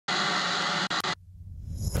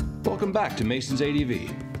Welcome back to Mason's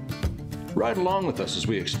ADV. Ride along with us as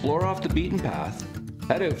we explore off the beaten path,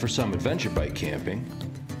 head out for some adventure bike camping,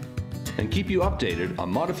 and keep you updated on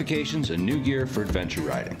modifications and new gear for adventure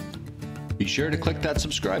riding. Be sure to click that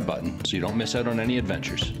subscribe button so you don't miss out on any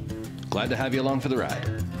adventures. Glad to have you along for the ride.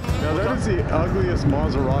 Now that is the ugliest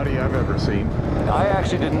Maserati I've ever seen. I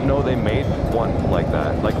actually didn't know they made one like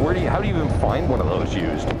that. Like, how do you even find one of those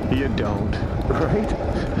used? You don't. Right?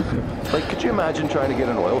 Like, could you imagine trying to get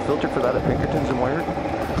an oil filter for that at Pinkerton's and Wired?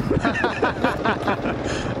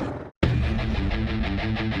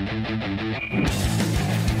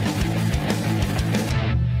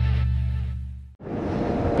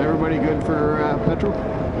 Everybody good for petrol?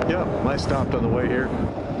 Yeah, I stopped on the way here.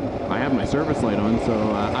 I have my service light on, so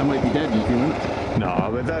I might be dead in a few minutes. No,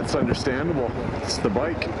 but that's understandable. It's the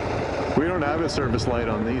bike. We don't have a service light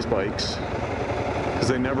on these bikes because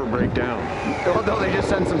they never break down. Although they just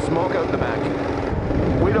send some smoke out the back.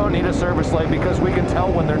 We don't need a service light because we can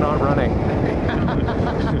tell when they're not running.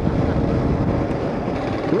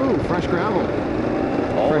 Ooh, fresh gravel.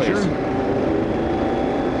 Always. Fresher.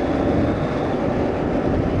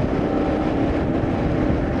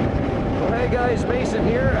 Hey guys, Mason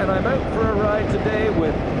here, and I'm out for a ride today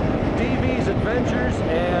with DV's Adventures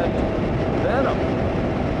and Benham.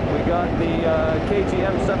 We got the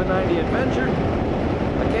KTM 790 Adventure,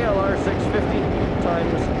 a KLR 650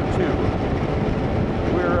 ×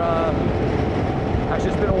 2. We're,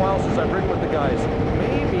 actually it's been a while since I've ridden with the guys.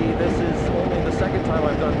 Maybe this is only the second time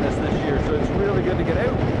I've done this year, so it's really good to get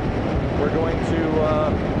out. We're going to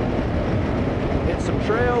hit some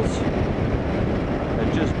trails,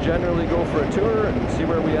 and just generally go for a tour and see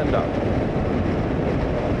where we end up.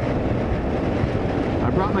 I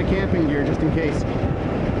brought my camping gear just in case.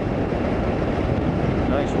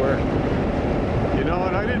 Nice work. You know,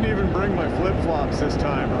 and I didn't even bring my flip-flops this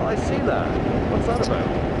time. Oh, I see that. What's that about?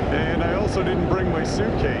 And I also didn't bring my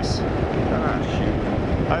suitcase. Ah,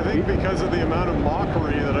 shoot. I think because of the amount of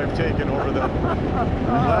mockery that I've taken over the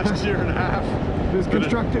last year and a half. There's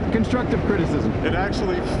constructive criticism. It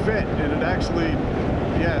actually fit, and it actually,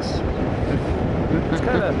 yes.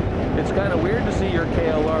 It's kind of weird to see your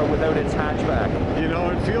KLR without its hatchback. You know,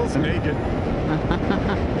 it feels naked.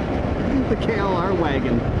 The KLR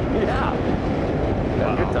wagon. Yeah.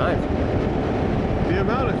 Wow. Good times. The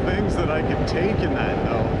amount of things that I can take in that,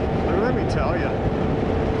 though, let me tell you.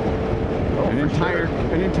 Oh, an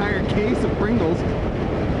entire case of Pringles.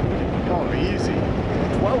 Oh, easy.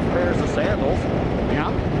 12 pairs of sandals.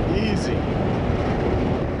 Yep. Easy.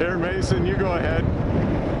 Here, Mason, you go ahead.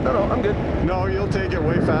 No, I'm good. No, you'll take it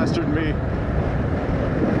way faster than me.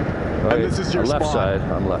 Right. And this is your left spot. side.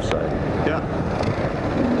 I'm left side. Yeah.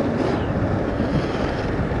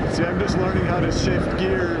 See, I'm just learning how to shift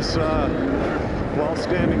gears while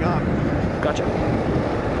standing up. Gotcha.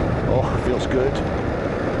 Oh, feels good.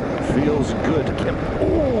 Feels good.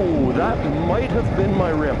 Oh, that might have been my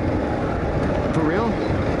rim. For real?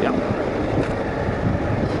 Yeah.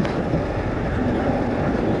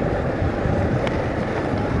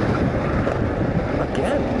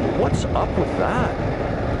 Again, what's up with that?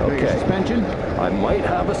 Okay. Suspension? I might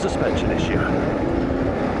have a suspension issue.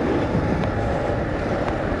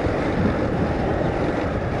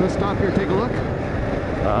 Let's stop here, take a look.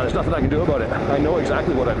 There's nothing I can do about it. I know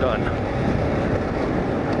exactly what I've done.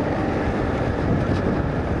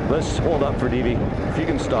 Let's hold up for DV. If you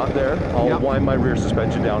can stop there, I'll wind my rear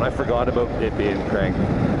suspension down. I forgot about it being cranked.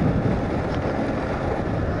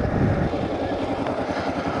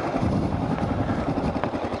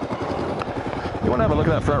 You want to have a look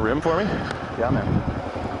at that front rim for me? Yeah, man.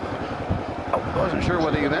 I wasn't sure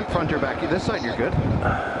whether you meant front or back. This side, you're good.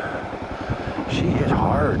 She hit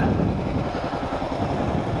hard.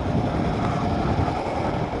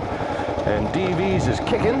 And DV's is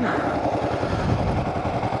kicking.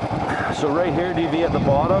 So right here, DV at the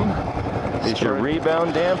bottom is your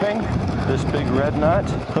rebound damping. This big red nut.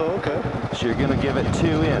 Oh, okay. So you're gonna give it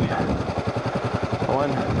 2 in.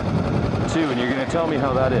 1, 2, and you're gonna tell me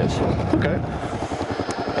how that is. Okay.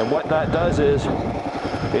 And what that does is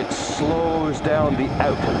it slows down the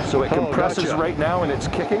out. So it compresses right now and it's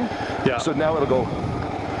kicking. Yeah. So now it'll go.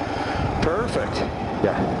 Perfect.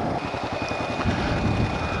 Yeah.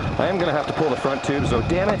 I am gonna have to pull the front tubes though.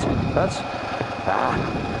 Damn it. That's,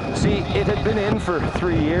 see, it had been in for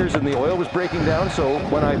 3 years and the oil was breaking down. So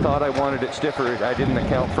when I thought I wanted it stiffer, I didn't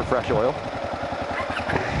account for fresh oil.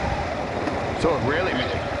 So it really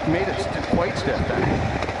made it quite stiff then.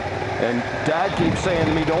 And Dad keeps saying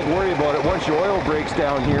to me, don't worry about it. Once your oil breaks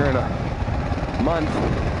down here in a month,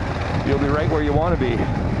 you'll be right where you want to be.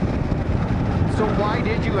 So why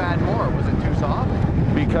did you add more? Was it too soft?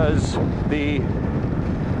 Because the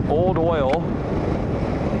old oil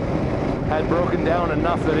had broken down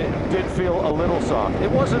enough that it did feel a little soft.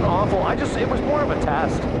 It wasn't awful. It was more of a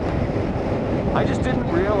test. I just didn't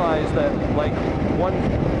realize that like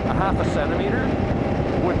a half a centimeter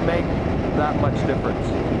would make that much difference.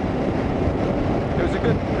 It was a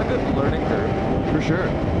good learning curve. For sure.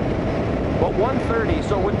 But 130,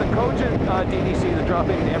 so with the Cogent DDC, the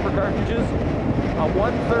drop-in damper cartridges, a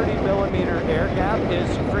 130 millimeter air gap is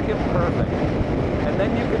freaking perfect. And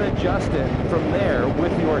then you can adjust it from there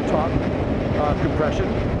with your top compression.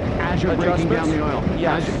 As you're breaking down the oil.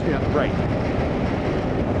 Yes, yeah. Right.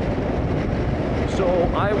 So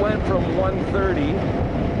I went from 130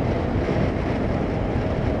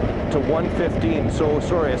 to 115, so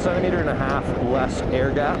sorry, 1.5 centimeters less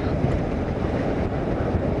air gap.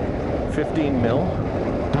 15 mil.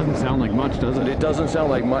 Doesn't sound like much, does it? It doesn't sound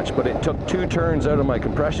like much, but it took 2 turns out of my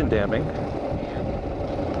compression damping. Do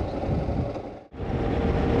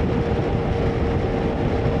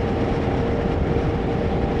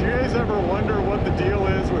you guys ever wonder what the deal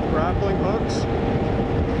is with grappling hooks?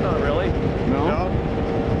 Not really. No?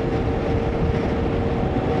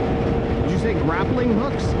 Did you say grappling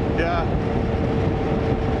hooks? Yeah.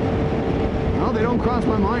 Well, they don't cross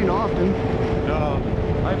my mind often. No.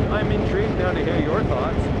 I'm intrigued now to hear your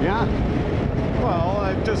thoughts. Yeah. Well,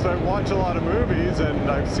 I watch a lot of movies and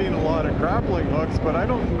I've seen a lot of grappling hooks, but I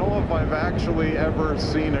don't know if I've actually ever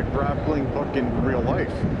seen a grappling hook in real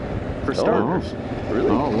life, for starters. Really?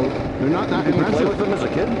 Oh, well, they're not that Did you play impressive. with them as a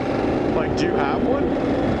kid? Like, do you have one?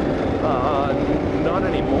 Not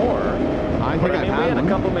anymore. I think But I I've mean, we had had a one.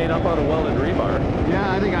 couple made up out of welded rebar.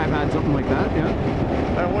 Yeah, I think I've had something like that, yeah.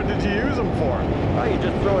 And what did you use them for? Oh, you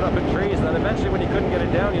just throw it up in trees, and then eventually when you couldn't get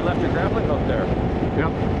it down, you left your grappling hook there.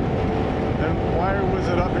 Yep. And why was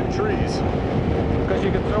it up in trees? Because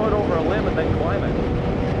you could throw it over a limb and then climb it.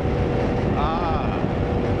 Ah.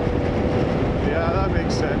 Yeah, that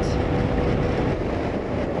makes sense.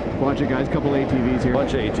 Watch it, guys. Couple ATVs here.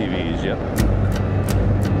 Bunch of ATVs, yep.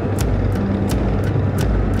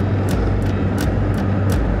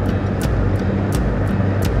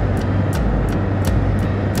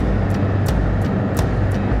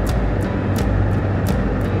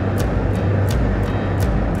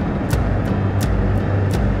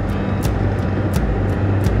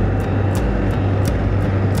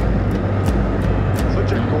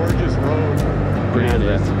 Such a gorgeous road. Pretty good,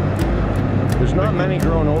 There's not many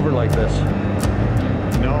growing over like this.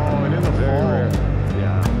 No, and in the fall.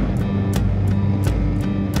 Yeah.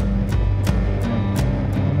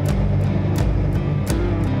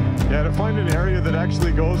 Yeah, to find an area that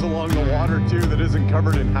actually goes along the water too, that isn't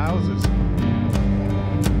covered in houses.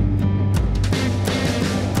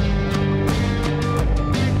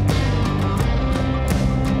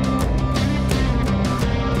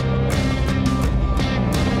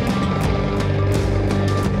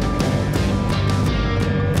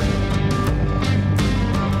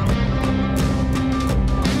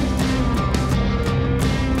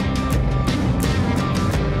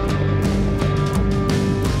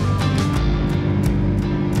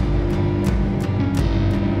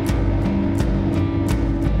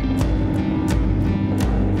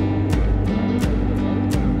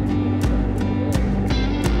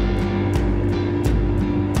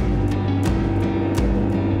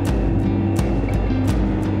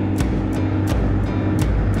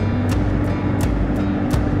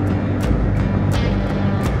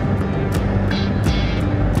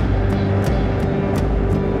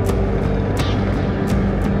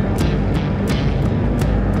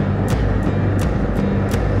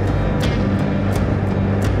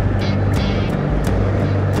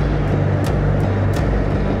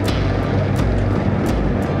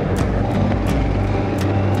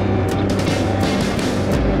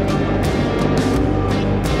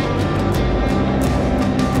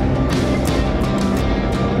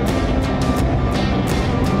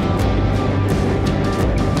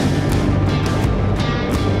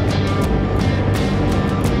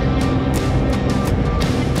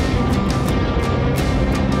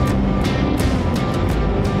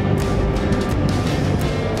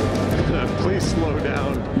 Slow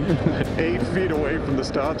down 8 feet away from the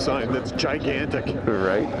stop sign that's gigantic.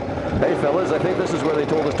 Right. Hey, fellas, I think this is where they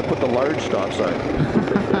told us to put the large stop sign.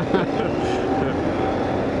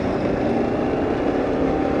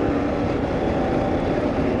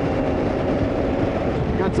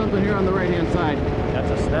 Got something here on the right-hand side.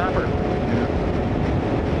 That's a snapper. Yeah.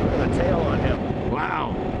 With a tail on him.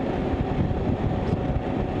 Wow.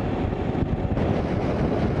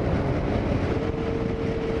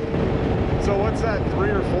 So what's that, 3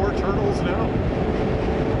 or 4 turtles now?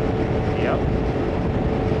 Yep.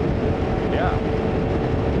 Yeah.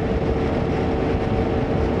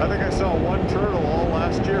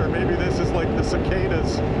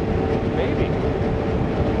 cicadas. Maybe.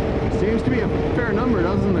 Seems to be a fair number,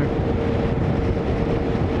 doesn't there?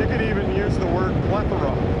 You could even use the word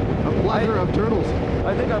plethora. A plethora of turtles.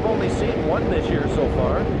 I think I've only seen one this year so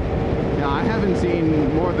far. Yeah, I haven't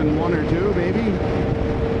seen more than one or two, maybe.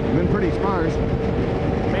 Been pretty sparse.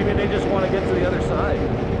 Maybe they just want to get to the other side.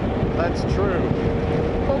 That's true.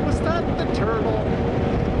 But was that the turtle?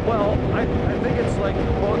 Well, I think it's like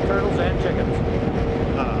both turtles and chickens.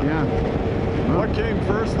 Yeah. Well, What came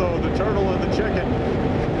first, though, the turtle or the chicken?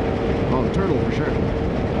 oh, the turtle for sure.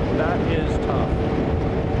 That is tough.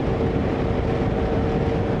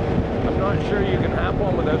 I'm not sure you can have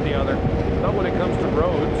one without the other. Not when it comes to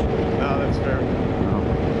roads. No, that's fair.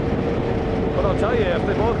 Oh. But I'll tell you, if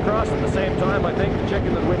they both cross at the same time, I think the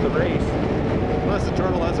chicken would win the race. Unless the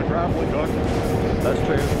turtle has a grappling hook. That's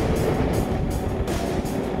true.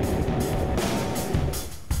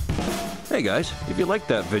 Hey guys, if you liked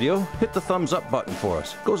that video, hit the thumbs up button for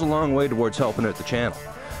us. It goes a long way towards helping out the channel.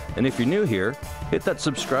 And if you're new here, hit that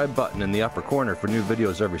subscribe button in the upper corner for new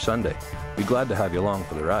videos every Sunday. Be glad to have you along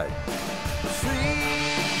for the ride. Free.